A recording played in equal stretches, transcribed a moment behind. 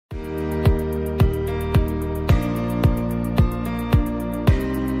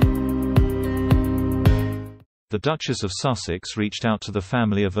The Duchess of Sussex reached out to the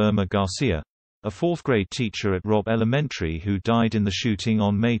family of Irma Garcia, a fourth-grade teacher at Robb Elementary who died in the shooting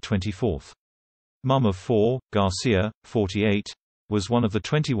on May 24. Mum of four, Garcia, 48, was one of the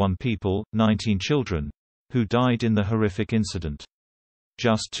 21 people, 19 children, who died in the horrific incident.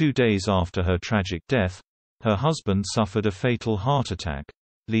 Just 2 days after her tragic death, her husband suffered a fatal heart attack,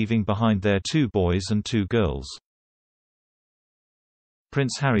 leaving behind their 2 boys and 2 girls.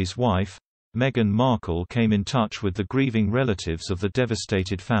 Prince Harry's wife, Meghan Markle, came in touch with the grieving relatives of the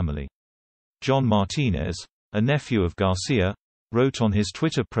devastated family. John Martinez, a nephew of Garcia, wrote on his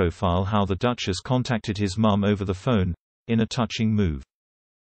Twitter profile how the Duchess contacted his mum over the phone, in a touching move.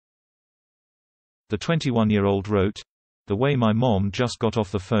 The 21-year-old wrote, "The way my mom just got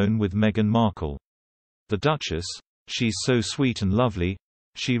off the phone with Meghan Markle. The Duchess, she's so sweet and lovely,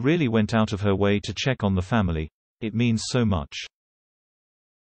 she really went out of her way to check on the family, it means so much."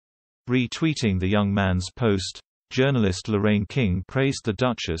 Retweeting the young man's post, journalist Lorraine King praised the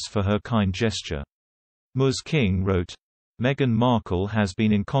Duchess for her kind gesture. Ms. King wrote, "Meghan Markle has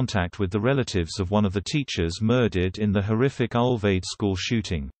been in contact with the relatives of one of the teachers murdered in the horrific Ulvade school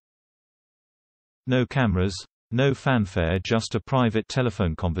shooting. No cameras, no fanfare, just a private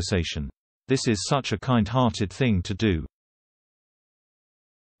telephone conversation. This is such a kind-hearted thing to do."